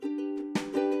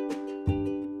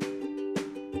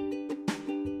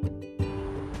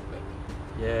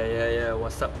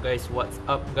What's up guys? What's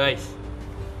up guys?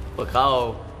 Apa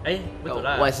kau? Betul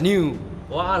lah. What's new?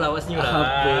 Wah lah, what's new lah.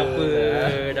 Apa?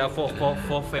 Dah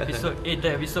fourth episode.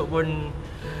 Dah episode pun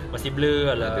masih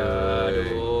blur lah.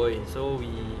 Aduh. So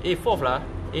we fourth lah.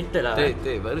 Third lah. Third,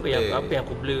 baru third. Apa yang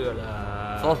aku blur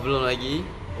lah. Fourth belum lagi.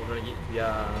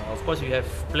 Yeah, of course we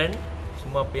have plan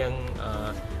semua apa yang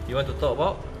we want to talk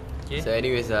about. Okay. So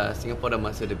anyways, Singapore dah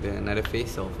masuk another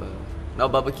phase of now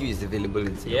barbecue is available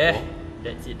in Yeah, Singapore.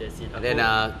 that's it. And then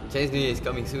Chinese New Year is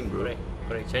coming soon, bro.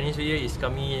 Correct. Chinese New Year is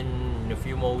coming in a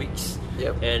few more weeks.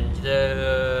 Yep. And kita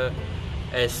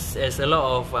as a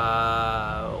lot of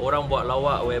orang buat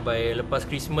lawak whereby lepas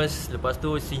Christmas, lepas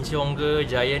tu Sheng ke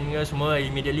Giant ke semua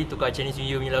immediately tukar Chinese New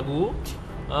Year punya lagu.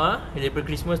 Daripada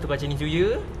Christmas tukar Chinese New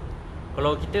Year.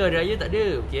 Kalau kita hari raya tak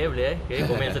ada, okay boleh okay,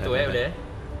 komen satu boleh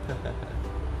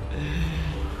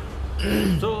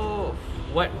So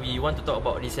what we want to talk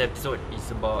about this episode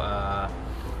is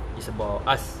about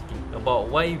us, about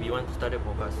why we want to start a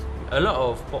podcast. A lot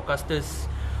of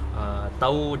podcasters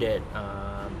tahu that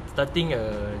starting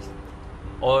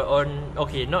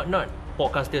not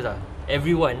podcasters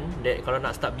everyone that kalau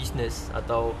nak start business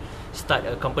atau start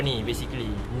a company basically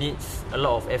needs a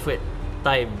lot of effort,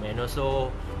 time, and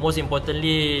also most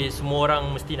importantly semua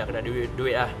orang mesti nak kena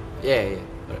duit lah. Yeah.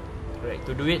 Correct.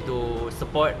 To do it, to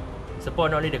support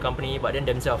not only the company but then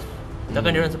themselves.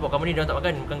 Takkan dia orang support company, dia orang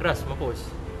tak makan keras, mampus.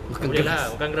 Boleh lah,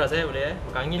 makan keras boleh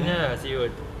makan angin lah, siut.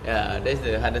 Yeah, that's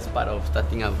the hardest part of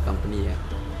starting up a company.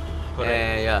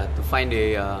 Correct. To find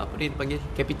the apa dia panggil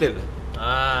capital.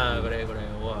 Correct.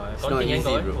 Wah, accounting easy,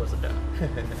 kau bro. sedap.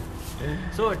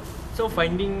 So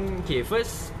finding, okay,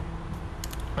 first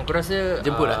aku rasa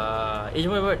jemput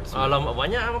jemput. Alamak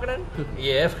banyak makanan.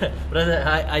 Yeah, rasa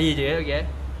air je okay.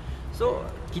 So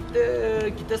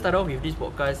kita start off with this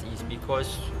podcast is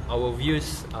because our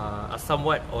views are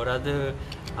somewhat, or rather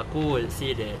aku will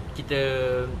say that kita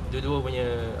dua-dua punya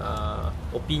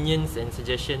opinions and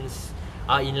suggestions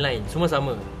are in line, semua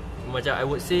sama. Macam I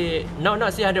would say not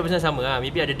say 100% sama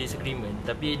maybe ada disagreement,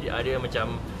 tapi ada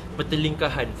macam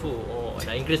pertelingkahan.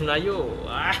 Nak Inggeris Melayu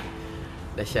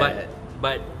Dahsyat.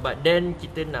 But then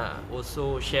kita nak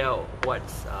also share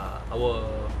what's our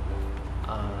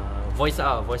voice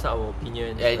out our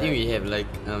opinion. Yeah, I think we have like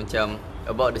macam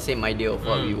about the same idea of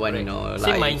what we want in our lives.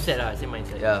 Same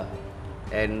mindset. Yeah.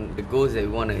 And the goals that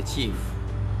we want to achieve.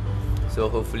 So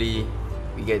hopefully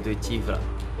we get to achieve lah.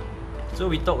 So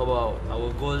we talk about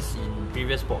our goals in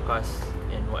previous podcasts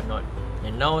and whatnot.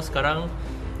 And now sekarang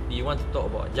we want to talk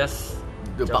about just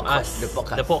The us,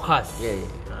 podcast. the podcast. Yeah.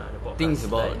 The podcast. Things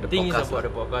about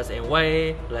the podcast and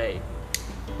why, like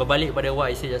berbalik pada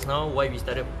what I said just now, why we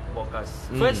started podcast.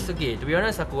 First, okay, to be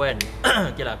honest aku kan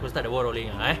okay lah, aku start the ball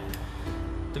rolling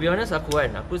To be honest aku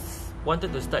wanted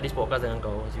to start this podcast dengan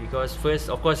kau because first,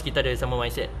 of course, kita ada sama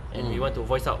mindset and we want to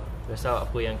voice out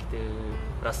apa yang kita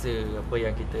rasa, apa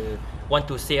yang kita want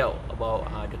to say out about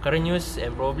the current news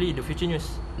and probably the future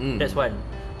news. That's one.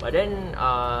 But then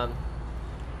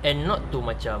and not to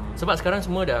macam, sebab sekarang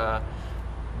semua dah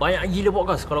banyak gila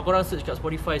podcast. Kalau korang search kat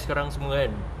Spotify sekarang semua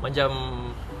kan, macam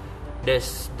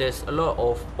there's a lot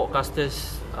of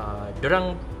podcasters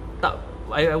dorang tak,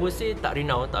 I would say tak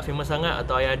renowned, tak famous sangat,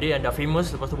 atau ada yang dah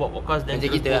famous lepas tu buat podcast dan macam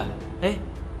kita lah.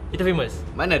 Kita famous?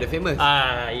 Mana ada famous?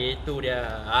 Itu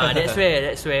dia. That's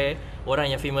where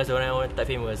orang yang famous, orang yang tak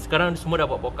famous sekarang semua dah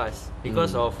buat podcast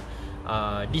because of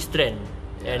this trend.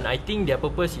 And I think their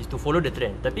purpose is to follow the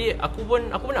trend. Tapi aku pun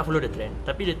nak follow the trend.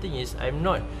 Tapi the thing is I'm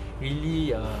not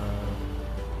really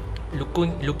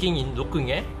looking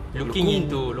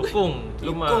into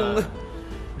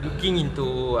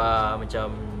macam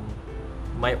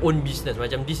my own business.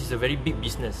 Macam this is a very big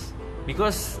business.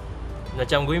 Because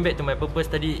macam going back to my purpose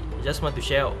tadi, just want to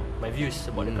share out my views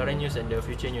about the current news and the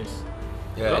future news.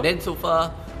 Yeah, and then so far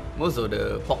most of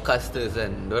the podcasters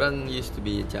kan, dorang used to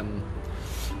be macam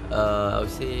I would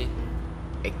say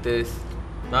actors,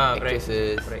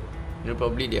 actresses. Correct. You know,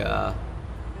 probably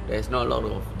there's not a lot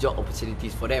of job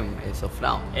opportunities for them as of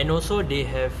now. And also they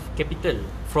have capital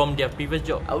from their previous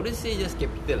job. I wouldn't say just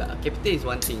capital lah. Capital is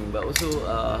one thing, but also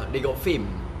they got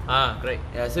fame. Correct.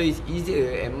 Yeah, so it's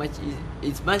easier and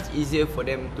it's much easier for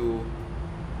them to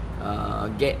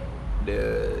get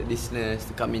the listeners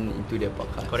to come into their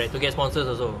podcast. Correct, to get sponsors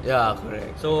also. Yeah,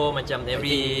 correct. So macam I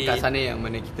think kat sana yang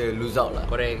mana kita lose out lah.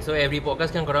 Correct. So every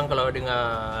podcast kan korang kalau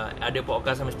dengar ada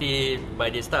podcast mesti by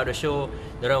the start of the show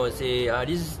dorang will say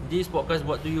this podcast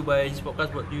brought to you by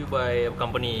a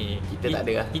company. Kita tak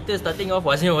ada lah. Kita starting off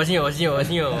what's new. Okay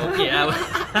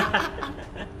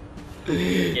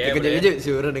Okay, kejap-kejap si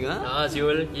orang dengar.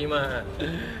 Siul Gimana.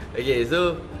 Okay,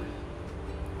 so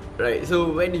right,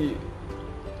 so when do you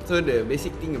So the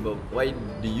basic thing about why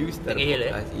do you start a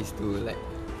podcast is to like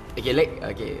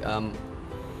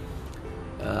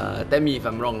tell me if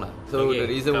I'm wrong lah. So the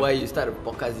reason why you start a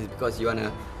podcast is because you wanna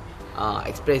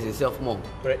express yourself more.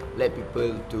 Correct. Let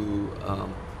people to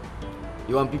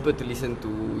you want people to listen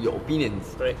to your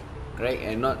opinions. Correct.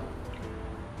 And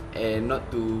not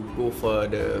to go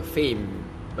for the fame.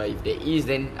 But if there is,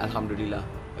 then alhamdulillah.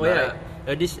 Oh yeah,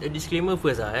 right? A disclaimer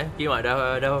first lah. Okay,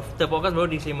 dah podcast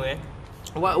baru disclaimer.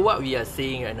 What we are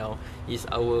saying right now is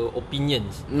our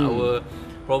opinions. Our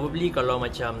probably kalau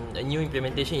macam a new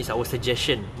implementation is our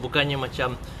suggestion. Bukannya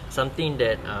macam something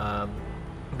that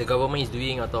the government is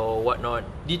doing atau what not.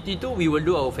 Itu we will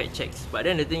do our fact checks. But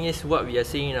then the thing is, what we are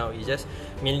saying now is just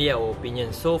mainly our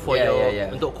opinion. So for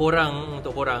untuk korang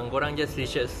just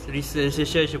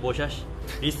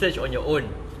research on your own.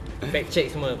 Fact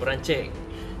check semua, korang check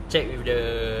with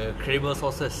the credible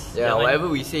sources. Yeah,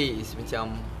 whatever we say is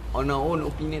macam on our own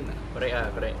opinion lah.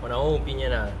 Correct. On our own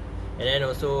opinion lah. And then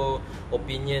also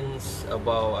opinions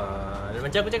about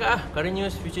macam aku cakap current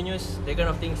news, future news, that kind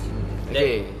of things.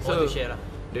 Okay, so want to share lah.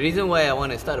 The reason why I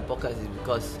want to start a podcast is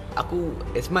because aku,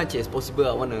 as much as possible,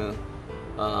 I want to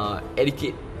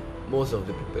educate most of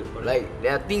the people. Like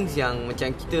there are things yang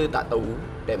macam kita tak tahu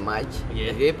that much.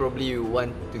 Okay, probably you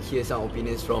want to hear some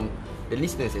opinions from the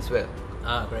listeners as well.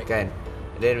 Correct. Kan?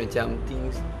 And then macam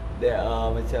things that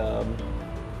are macam,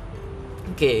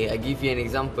 okay, I give you an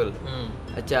example.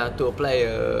 Macam to apply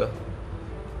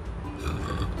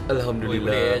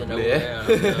Alhamdulillah. Boleh.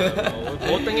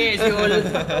 Potongnya siul.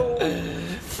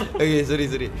 Okay,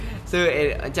 sorry. So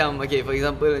macam, okay, for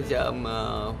example macam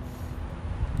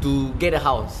to get a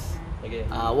house. Okay.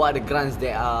 What are the grants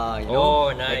there are, you know,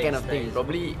 nice, that kind of thing.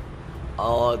 Probably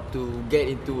to get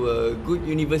into a good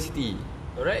university.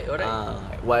 Alright.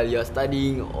 While you're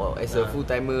studying or as a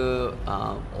full-timer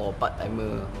or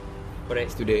part-timer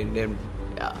student, then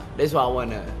that's what I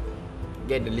want to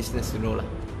get the listeners to know lah.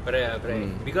 Correct.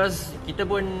 Because kita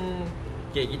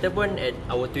pun at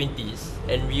our 20s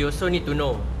and we also need to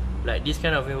know like this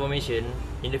kind of information.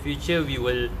 In the future we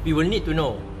will need to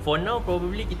know. For now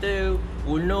probably kita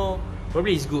will know,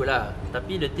 probably it's good lah.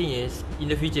 Tapi the thing is, in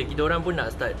the future kita orang pun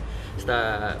nak start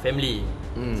family.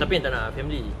 Siapa yang tak nak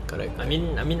family? Correct. I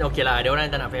mean okay lah, ada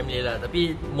orang yang tak nak family lah.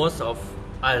 Tapi most of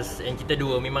us and kita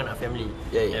dua memang nak family.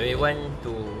 And we want to,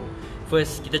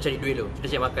 first kita cari duit dulu,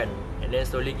 kita cari makan, and then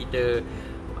slowly kita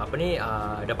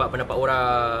dapat pendapat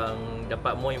orang,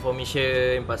 dapat more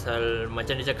information pasal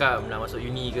macam dia cakap nak masuk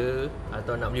uni ke,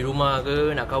 atau nak beli rumah ke,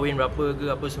 nak kahwin berapa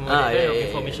ke, apa semua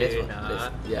information.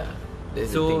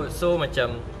 So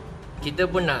macam kita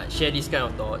pun nak share this kind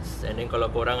of thoughts, and then kalau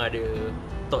korang ada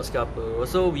thoughts ke apa,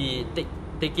 also we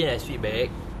take it as feedback.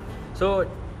 So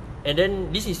and then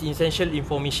this is essential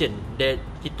information that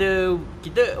kita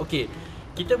okay,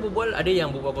 kita berbual, ada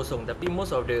yang berbual kosong, tapi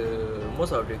most of the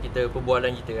kita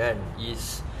perbualan kita kan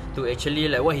is to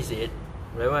actually like what he said,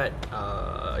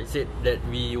 he said that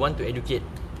we want to educate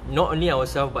not only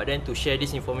ourselves but then to share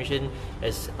this information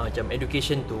as macam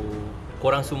education to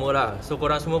korang semua lah. So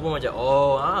korang semua pun macam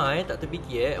tak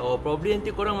terfikir probably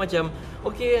nanti korang macam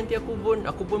okay, nanti aku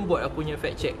pun buat aku punya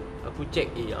fact check. Aku check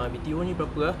BTO ni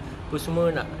berapa apa semua,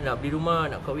 nak beli rumah,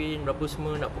 nak kahwin berapa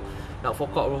semua, nak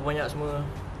fork out berapa banyak semua.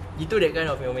 Itu that kind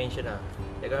of information lah.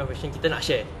 That kind of information kita nak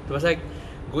share. Pasal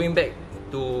going back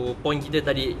to point kita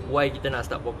tadi, why kita nak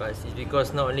start podcast is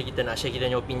because not only kita nak share kita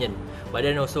punya opinion, but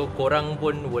then also korang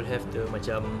pun will have the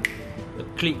macam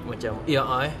click macam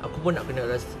aku pun nak kena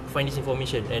find this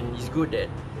information. And it's good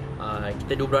that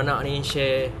kita dua beranak ni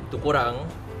share to korang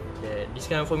that this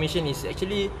kind of information is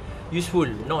actually useful,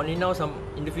 not only now, some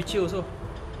in the future also.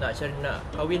 Nak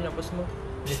kahwin apa semua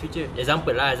in the future.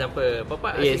 Example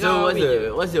Papa. So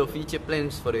what's your future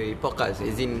plans for the podcast?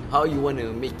 As in how you want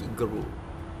to make it grow?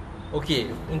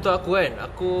 Okay, untuk aku kan,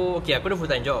 aku ada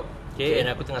full time job. Okay, and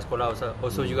aku tengah sekolah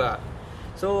also juga.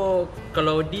 So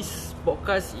kalau this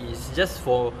podcast is just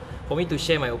for me to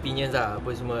share my opinions lah,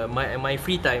 apa semua, my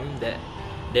free time that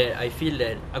I feel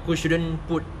that aku shouldn't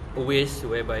put a waste,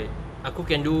 whereby aku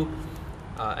can do,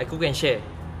 aku can share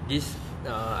this,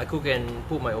 aku can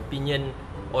put my opinion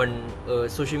on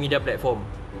a social media platform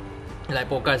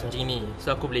like podcast macam ni.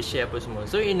 So aku boleh share apa semua.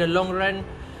 So in the long run,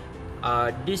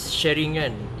 this sharing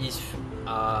kan is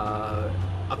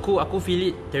aku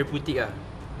feel it therapeutic lah,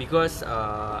 because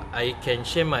I can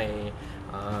share my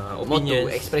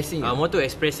opinions, more to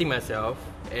expressing myself,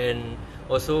 and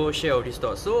also share all these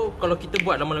thoughts. So kalau kita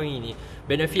buat lama-lama ini,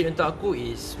 benefit untuk aku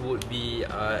would be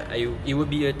it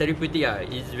would be a therapeutic lah.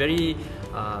 It's very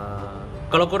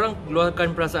kalau korang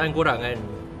keluarkan perasaan korang kan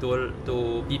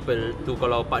to people, to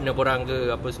kalau partner korang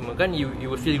ke apa semua kan, you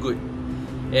will feel good.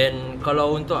 And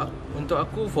kalau untuk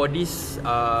aku for this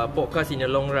podcast in the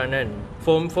long run kan,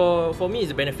 for me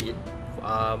is a benefit,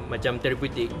 macam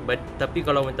therapeutic, tapi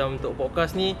kalau macam untuk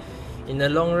podcast ni in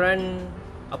the long run,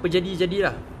 apa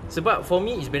jadilah. Sebab for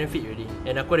me is benefit already,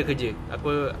 and aku ada kerja,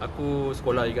 aku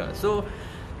sekolah juga. So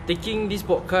taking this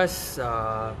podcast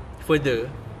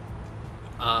further,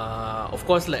 of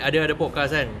course like ada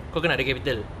podcast kan, kau kena ada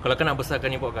capital. Kalau kau nak besarkan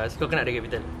ni podcast, kau kena ada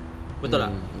capital. Betul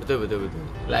tak? Betul.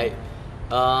 Like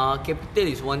capital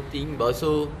is one thing, but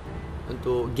also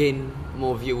untuk gain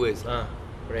more viewers.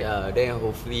 Correct. Yeah, then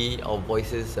hopefully our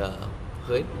voices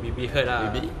heard. Maybe heard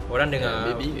lah. Maybe. Orang dengar.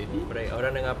 Maybe. Correct.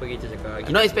 Orang dengar apa kita cakap.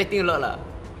 I'm not expecting a lot lah.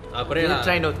 Correct lah.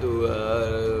 Try not to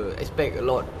expect a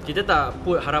lot. Kita tak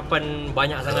put harapan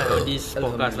banyak sangat on this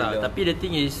podcast lah. Tapi the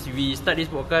thing is, we start this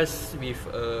podcast with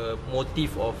a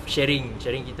motive of sharing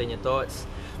kita punya thoughts.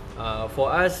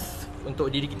 For us,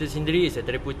 untuk diri kita sendiri, is a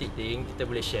therapeutic thing. Kita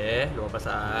boleh share luar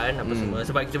perasaan apa semua.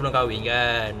 Sebab kita belum kahwin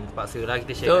kan, paksa lah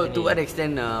kita share So kat to sini. what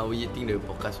extent will you think the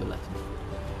podcast will last?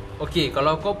 Okay,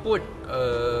 kalau kau put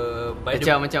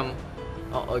Macam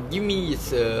give me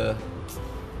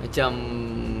macam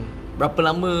berapa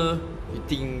lama you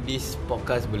think this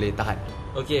podcast boleh tahan?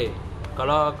 Okay,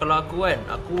 kalau aku kan,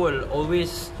 aku will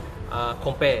always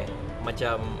compare.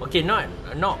 Macam okay, not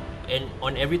and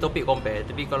on every topic compare,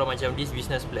 tapi kalau macam this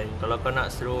business plan, kalau kau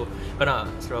nak suruh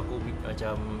aku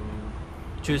macam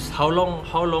choose how long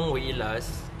will it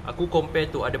last, aku compare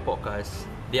to other podcast,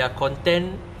 their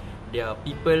content, their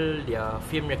people, their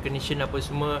fame recognition apa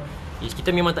semua,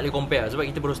 kita memang tak boleh compare sebab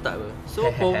kita baru start apa. So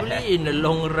probably in the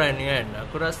long run kan,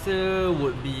 aku rasa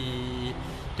would be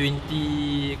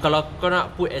 20, kalau kau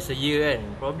nak put as a year kan,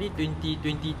 probably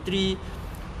 2023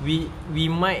 we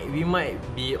might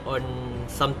be on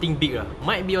something big lah.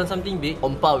 Might be on something big,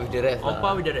 On par with the rest. on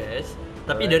par with the rest.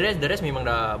 Tapi the rest memang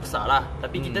dah besar lah.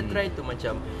 Tapi kita try to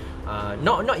macam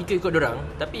not ikut-ikut dorang,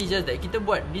 tapi it's just that kita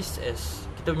buat this as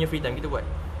kita punya free time, kita buat.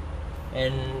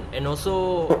 And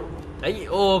also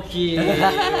okay.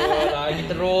 Lagi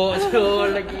teruk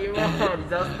lagi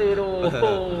disaster tu.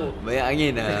 Banyak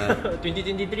angin lah.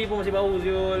 2023 pun masih bau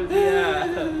Zul.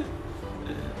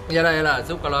 Yalah.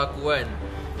 So kalau aku kan,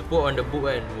 to put on the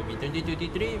book kan, will be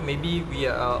 2023. Maybe we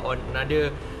are on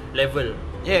another level.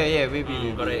 Yeah,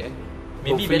 maybe. Correct.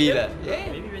 Maybe Hopefully better. lah. Yeah.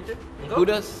 Maybe better. Who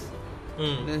does?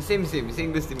 Same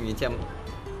goes to me. Macam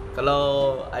kalau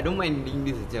I don't mind doing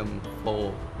this macam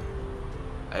for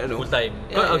I don't know, full time.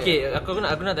 Yeah, Okay, aku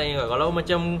nak tanya kau. Kalau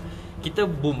macam kita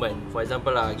boom kan, for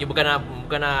example lah, kita bukan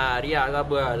nak riak ke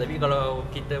apa lah, tapi kalau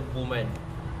kita boom kan,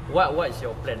 what's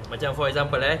your plan? Macam for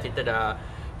example kita dah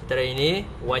ini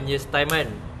 1 year's time kan,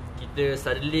 kita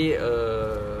suddenly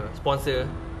sponsor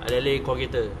alih-alih call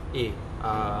kita,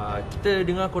 kita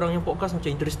dengar korang yang podcast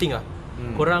macam interesting lah.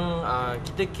 Korang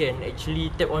kita can actually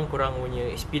tap on korang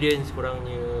punya experience, korang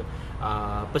punya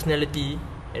personality,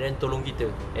 and then tolong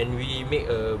kita, and we make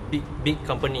a big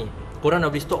company. Korang dah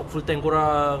boleh stop full time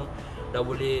korang, dah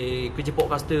boleh kerja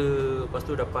podcaster, lepas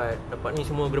tu dapat ni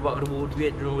semua gerbak-gerbu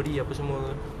duit delivery apa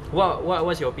semua.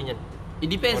 What's your opinion?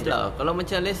 It depends lah. Kalau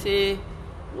macam let's say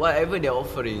whatever they're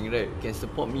offering, right, can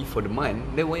support me for the month,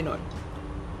 then why not?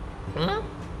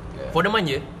 For the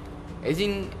month je? As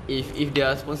in, if they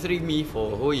are sponsoring me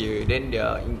for a whole year, then they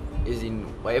are as in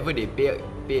whatever they pay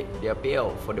their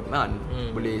payout for the month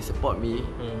boleh support me,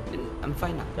 then I'm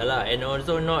fine lah. Dah lah. And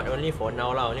also not only for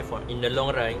now lah, only for in the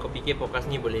long run. Kau fikir podcast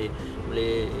ni boleh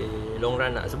long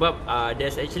run lah. Sebab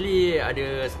there's actually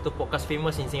ada satu podcast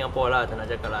famous in Singapore lah, tak nak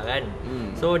cakap lah kan.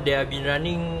 So they have been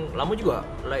running lama juga,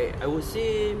 like I would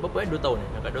say berapa 2 tahun,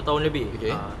 dekat 2 tahun lebih.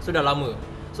 Okay. So dah lama.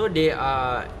 So they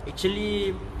are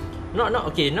actually not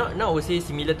I would say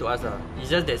similar to us lah.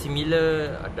 It's just that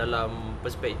similar dalam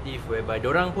perspektif whereby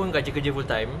dorang pun kerja full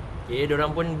time. Okay,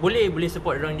 dorang pun boleh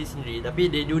support dorang diri sendiri, tapi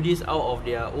they do this out of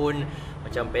their own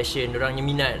macam passion, dorangnya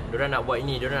minat. Dorang nak buat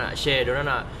ini, dorang nak share,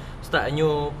 dorang nak start a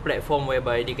new platform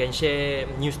whereby they can share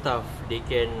new stuff. They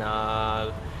can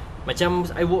macam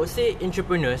I would say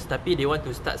entrepreneurs, tapi they want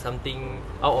to start something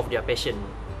out of their passion.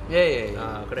 Yeah.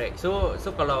 Correct. So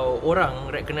kalau orang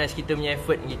recognize kita punya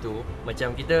effort gitu,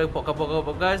 macam kita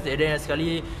podcast, dan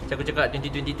sekali aku cakap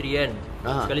 2023 kan,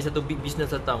 sekali satu big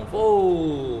business datang,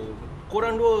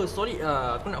 korang dua solid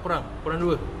lah, aku nak korang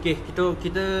dua. Okay,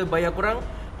 kita bayar korang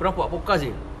buat podcast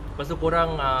je. Lepas tu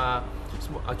korang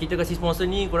kita kasih sponsor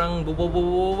ni, korang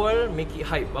berbual, make it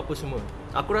hype apa semua.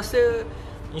 Aku rasa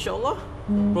InsyaAllah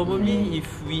probably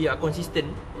if we are consistent,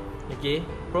 okay,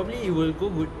 probably it will go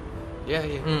good. Yeah.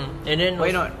 And then why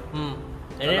also, not?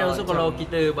 And then also kalau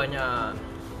kita banyak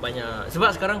banyak.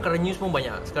 Sebab sekarang current news pun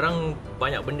banyak. Sekarang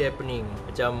banyak benda happening,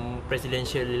 macam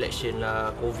presidential election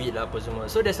lah, COVID lah, apa semua.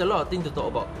 So there's a lot of things to talk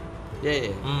about.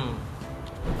 Yeah.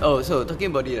 Oh, so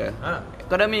talking about it lah.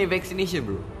 Kau dah ambil vaccination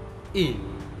bro?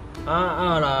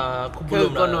 Lah, aku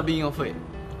belum Kau lah. not being offered?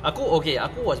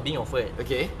 Aku was being offered.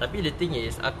 Okay. Tapi the thing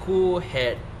is, aku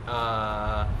had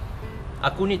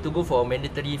aku need to go for a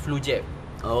mandatory flu jab.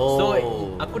 Oh. So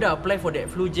aku dah apply for that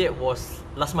flu jab was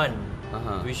last month,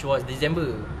 which was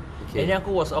December. Okay. And then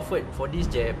aku was offered for this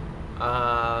jab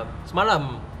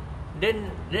semalam. Then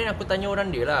aku tanya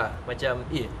orang dia lah, macam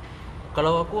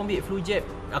kalau aku ambil flu jab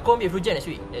next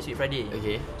week Friday.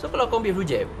 Okay. So kalau aku ambil flu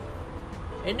jab,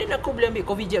 and then aku boleh ambil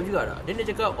COVID jab juga tak? Then dia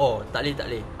cakap, tak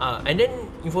boleh. And then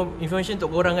information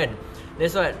untuk korang kan.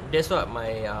 That's what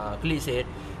my colleague said.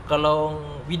 Kalau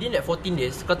within that 14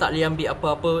 days kau tak boleh ambil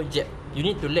apa-apa jab, you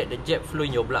need to let the jab flow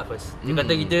in your blood first. Dia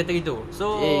kata kita gitu.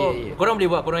 So korang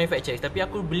boleh buat, korang fact check. Tapi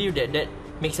aku believe that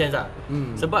makes sense lah.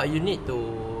 Sebab you need to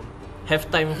have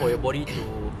time for your body to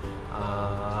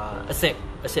accept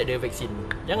the vaccine.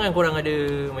 Jangan korang ada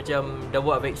macam dah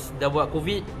buat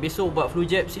COVID, besok buat flu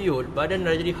jab, siul badan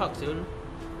dah jadi hak siul.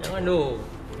 Jangan doh.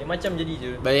 Dia macam jadi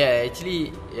je. But yeah,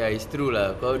 actually it's true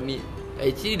lah. Kau need,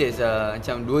 actually there's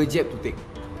macam 2 jab to take.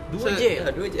 2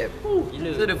 jab? 2 jab.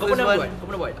 Gila. So the Kau first pernah one, Kau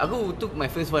pernah buat? aku took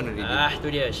my first one already. Tu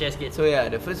dia, share sikit. So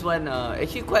yeah, the first one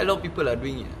actually quite a lot of people are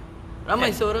doing it.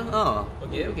 Ramai seorang.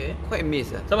 Okay. Quite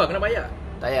amazed lah. Sabar, kena bayar?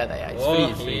 Tak payah.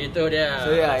 It's free. Itu dia.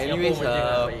 So yeah, Singapore anyways, macam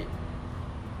nak baik.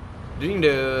 during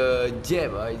the jab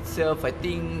itself, I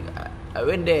think I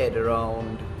went there at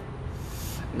around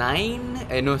 9.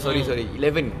 No, sorry,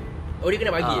 11. Oh, dia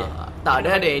kena pagi Tak,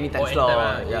 dia ada anytime slot. anytime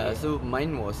lah. Yeah, Okay. so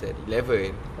mine was at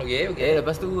 11. Okay.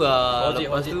 Lepas tu Was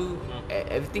it?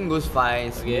 everything goes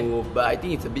fine, Okay. smooth, but I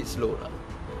think it's a bit slow lah.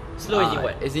 Slow as in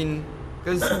what? As in,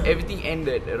 because everything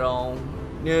ended around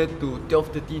near to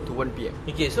 12:30 to 1 PM.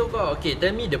 Okay, so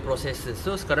tell me the processes.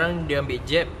 So sekarang dia ambil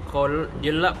jab,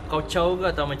 dia lap kau caw ke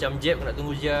atau macam jab nak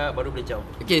tunggu jab baru boleh caw?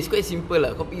 Okay, it's quite simple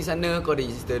lah. Kau pergi sana, kau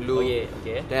register dulu.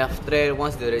 Okay. Then after that,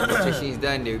 once the registration is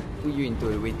done, they put you into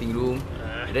a waiting room.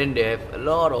 Then they have a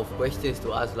lot of questions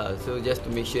to ask lah. So just to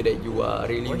make sure that you are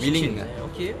really willing lah.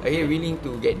 Okay. Willing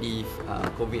to get the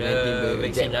COVID-19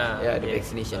 vaccine jab. lah. Yeah, the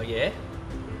vaccination. Okay.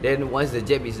 Then once the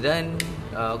jab is done,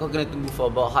 kau kena tunggu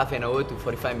for about half an hour to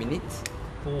 45 minutes.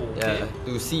 Okay.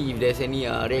 To see if there's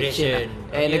any reaction. Reaction.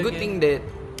 And Okay, the good thing that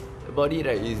about it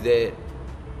right is that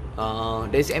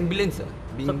there's ambulance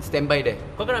being standby there.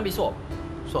 Kau kena ambil swab?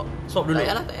 Swab dulu? Tak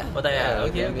payah lah, tak payah. Oh, tak payah.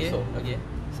 Yeah, Okay. swab. Okay.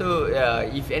 So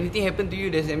if anything happen to you,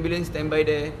 there's ambulance standby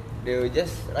there. They will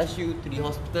just rush you to the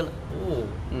hospital. Oh.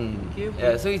 Okay.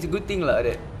 Yeah, so it's a good thing lah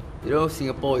that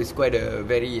Singapore is quite a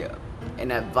very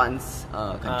an advanced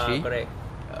country. Correct.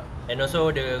 And also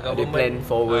the government plan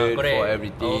forward correct. for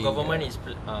everything. Our government is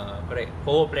correct.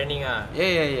 Forward planning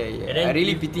Yeah. And then I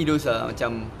really pity those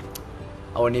macam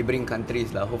our neighbouring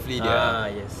countries lah. Hopefully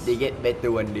yes. they get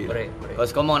better one day. Correct.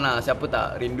 Because come on lah, siapa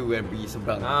tak rindu kan pergi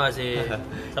seberang.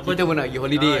 Kita pun nak pergi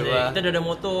holiday Kita dah ada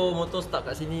motor stuck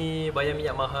kat sini, bayar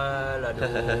minyak mahal.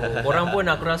 Aduh.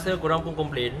 Aku rasa korang pun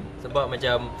complain sebab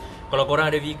macam kalau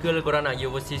korang ada vehicle, korang nak pergi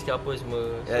overseas ke apa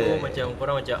semua. So macam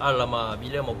korang macam alamak,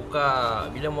 bila mau buka,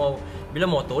 bila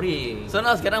mau touring. So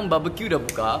now sekarang barbecue dah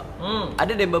buka.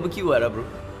 Ada dan barbecue lah bro.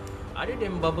 Ada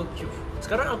dem barbecue.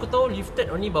 Sekarang aku tahu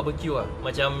lifted only barbecue lah.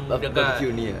 Macam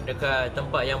barbecue ni dekat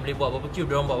tempat yang boleh buat barbecue,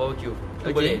 diorang buat barbecue. Itu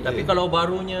Okay, boleh. okay. Tapi kalau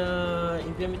barunya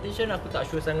implementation aku tak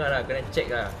sure sangat lah, kena check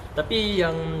lah. Tapi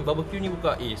yang barbecue ni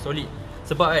buka solid.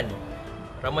 Sebab kan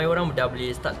ramai orang dah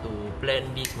boleh start to plan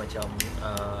this macam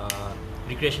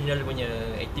recreational punya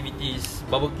activities.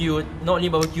 Barbecue, not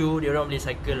only barbecue, diorang boleh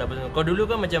cycle apa semua. Kalau dulu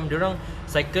kan macam diorang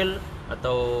cycle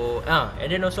atau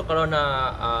and then also kalau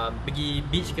nak pergi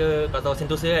beach ke atau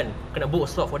Sentosa kan, kena book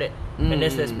slot for that. And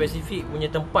there's a specific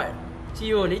punya tempat.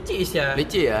 Leceh sia.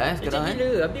 Leceh lah sekarang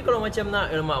gila. Habis kalau macam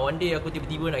nak one day aku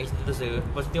tiba-tiba nak pergi Sentosa,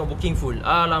 lepas tu tengok booking full.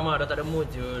 Alamak, dah tak ada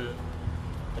mood je.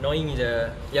 Annoying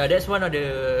je. Yeah, that's one of the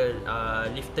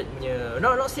lifted punya,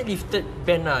 not say lifted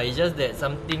ban lah. It's just that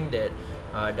something that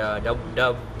dah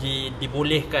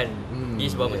dibolehkan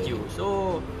this barbecue.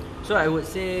 So I would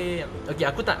say, okay,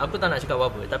 aku tak nak cakap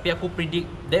apa-apa, tapi aku predict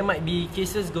there might be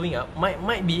cases going up. Might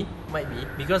be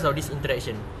because of this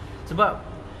interaction. Sebab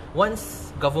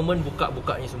once government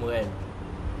buka ni semua kan,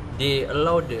 they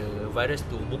allow the virus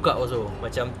to buka also,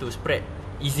 macam to spread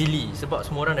easily sebab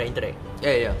semua orang dah interact.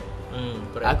 Yeah.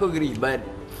 Correct. Aku agree, but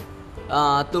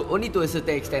only to a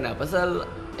certain extent lah. Pasal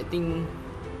I think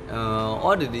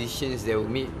all the decisions that were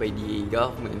made by the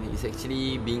government is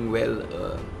actually being well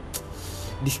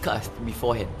discussed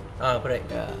beforehand. Correct.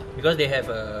 Yeah. Because they have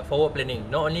forward planning.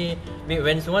 Not only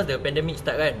when once the pandemic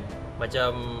start kan,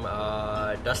 macam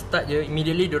dah start je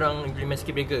immediately diorang implement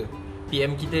circuit breaker.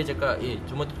 PM kita cakap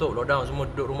semua tutup, lockdown, semua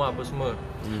duduk rumah apa semua.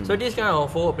 So this kind of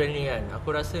forward planning kan,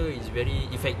 aku rasa is very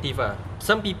effective lah.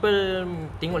 Some people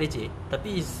tengok leceh,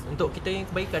 tapi is untuk kita yang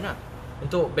kebaikan lah.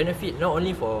 Untuk benefit, not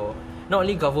only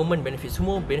government benefit,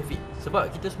 semua benefit.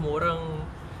 Sebab kita semua orang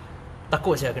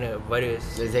takut saya kena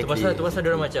virus. Exactly. Tu pasal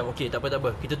diorang macam okay, tak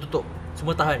apa, kita tutup.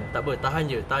 Semua tahan, tak apa, tahan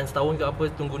je. Tahan setahun ke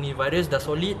apa, tunggu ni virus dah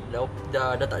solid,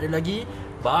 dah tak ada lagi,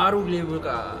 baru boleh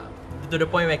buka. To the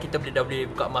point where kita dah boleh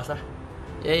buka emas lah.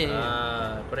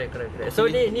 Correct. So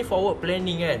ni forward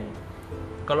planning kan.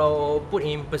 Kalau put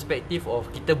in perspective of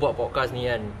kita buat podcast ni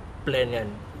kan, plan kan.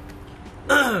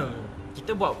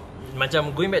 Kita buat macam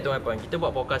going back to my point, kita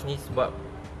buat podcast ni sebab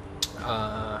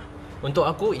untuk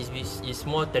aku is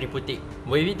more therapeutic.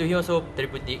 Maybe to you also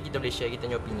therapeutic, kita boleh share kita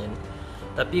punya opinion.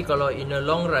 Tapi kalau in a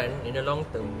long run, in a long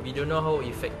term, we don't know how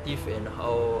effective and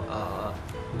how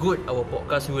good our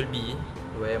podcast will be.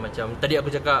 Where macam tadi aku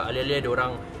cakap alih-alih ada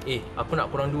orang aku nak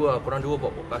korang dua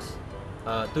buat podcast.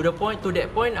 To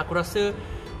that point aku rasa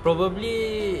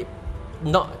probably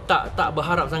tak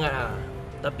berharap sangat lah.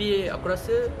 Tapi aku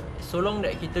rasa so long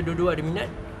that kita dua-dua ada minat,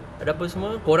 ada apa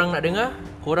semua, korang nak dengar,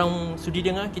 korang sudi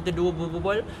dengar kita dua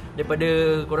berbual, daripada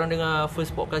korang dengar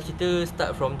first podcast kita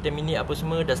start from 10 minit apa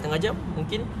semua dah setengah jam,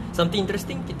 mungkin something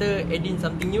interesting, kita add in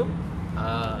something new.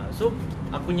 So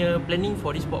aku punya planning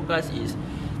for this podcast is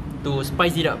to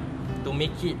spice it up, to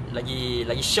make it lagi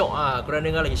shock korang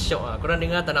dengar lagi shock korang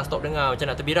dengar tak nak stop dengar, macam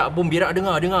nak terberak boom berak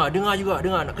dengar juga,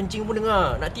 nak kencing pun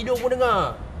dengar, nak tidur pun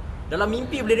dengar, dalam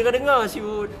mimpi boleh dengar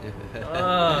siut.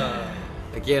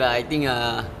 Okay lah, I think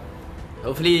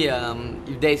hopefully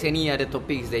if there's any other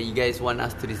topics that you guys want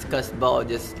us to discuss about,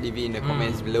 just leave it in the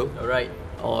comments below. Alright.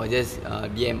 Or just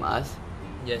DM us.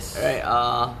 Yes. Alright,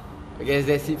 I guess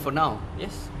that's it for now.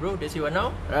 Yes bro, that's it for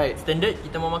now. Right. Standard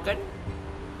kita mau makan.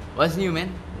 What's new, man?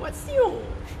 What's new?